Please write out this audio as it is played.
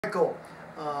Article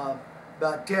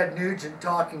about Ted Nugent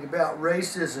talking about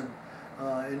racism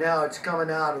and now it's coming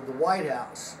out of the White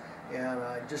House, and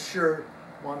I just sure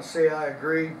want to say I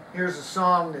agree. Here's a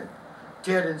song that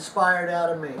Ted inspired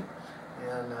out of me,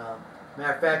 and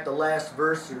matter of fact the last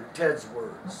verse are Ted's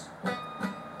words.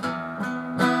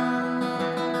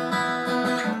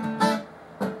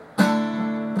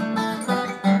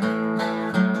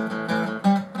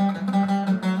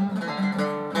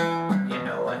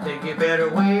 You better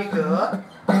wake up.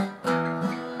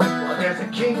 Well, there's a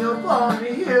king up on the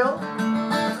hill,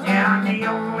 and the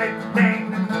only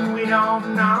thing we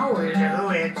don't know is who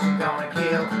it's gonna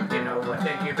kill. You know, I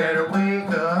think you better wake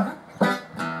up.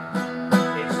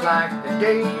 It's like the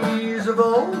days of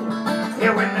old,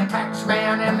 yeah, when the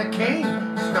taxman and the king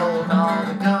stole all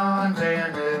the guns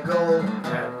and the gold,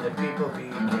 and the people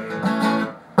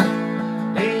became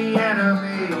the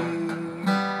enemy,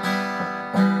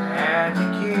 and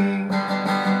the king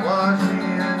was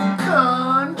in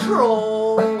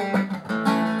control.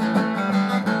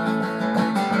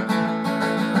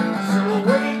 So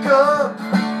wake up.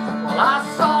 Well, I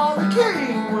saw the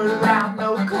king without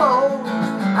no clothes.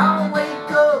 I'll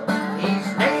wake up. He's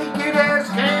naked as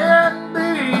can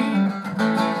be.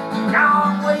 Now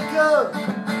I'll wake up.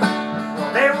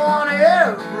 Well, they want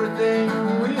everything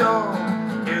we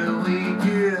own. Do we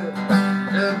give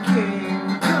the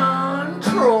king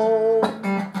control?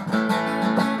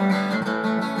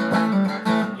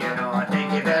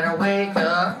 Better wake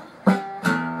up.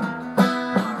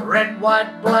 Red,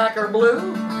 white, black, or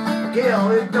blue,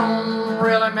 hell, it don't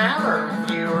really matter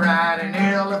if you ride an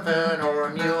elephant or a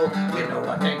mule. You know,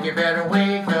 I think you better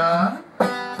wake up.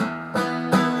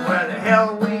 Where the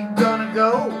hell we gonna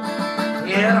go?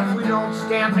 Yeah, if we don't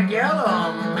stand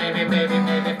together, maybe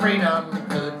freedom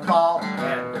could fall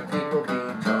and the people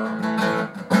become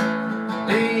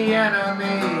the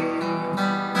enemy,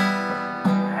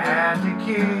 and the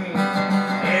king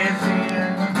is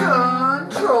in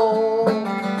control.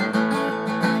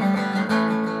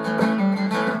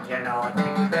 You know, I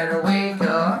think you better wake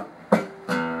up.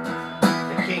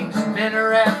 The king's men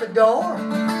are at the door.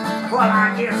 Well,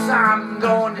 I guess I'm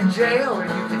going to jail, or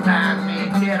you can find me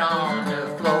dead on the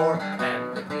floor,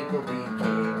 and the people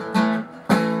became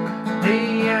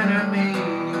the enemy,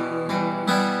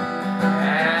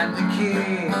 and the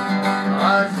king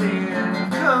was in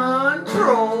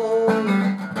control.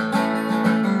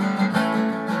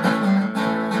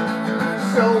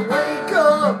 So wake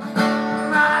up.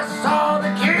 I saw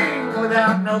the king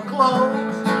without no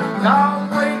clothes.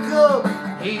 God, wake up.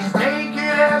 He's naked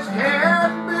as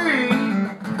can be.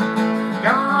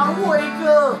 God, wake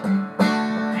up.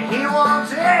 He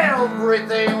wants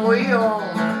everything we own.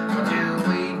 Do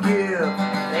we give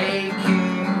a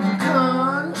king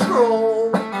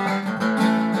control?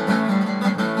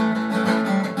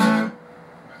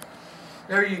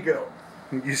 There you go.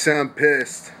 You sound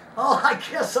pissed. Oh, I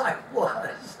guess I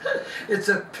was. It's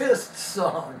a pissed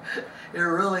song. It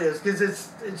really is, because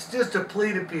it's just a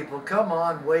plea to people. Come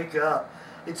on, wake up.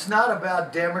 It's not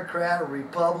about Democrat or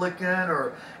Republican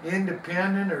or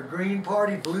Independent or Green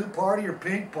Party, Blue Party or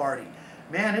Pink Party.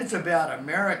 Man, it's about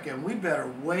America, and we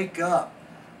better wake up.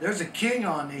 There's a king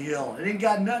on the hill. It ain't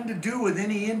got nothing to do with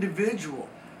any individual.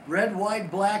 Red,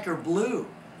 white, black, or blue.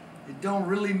 It don't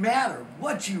really matter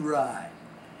what you ride.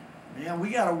 Man,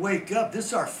 we got to wake up. This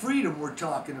is our freedom we're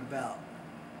talking about.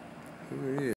 Oh, yeah.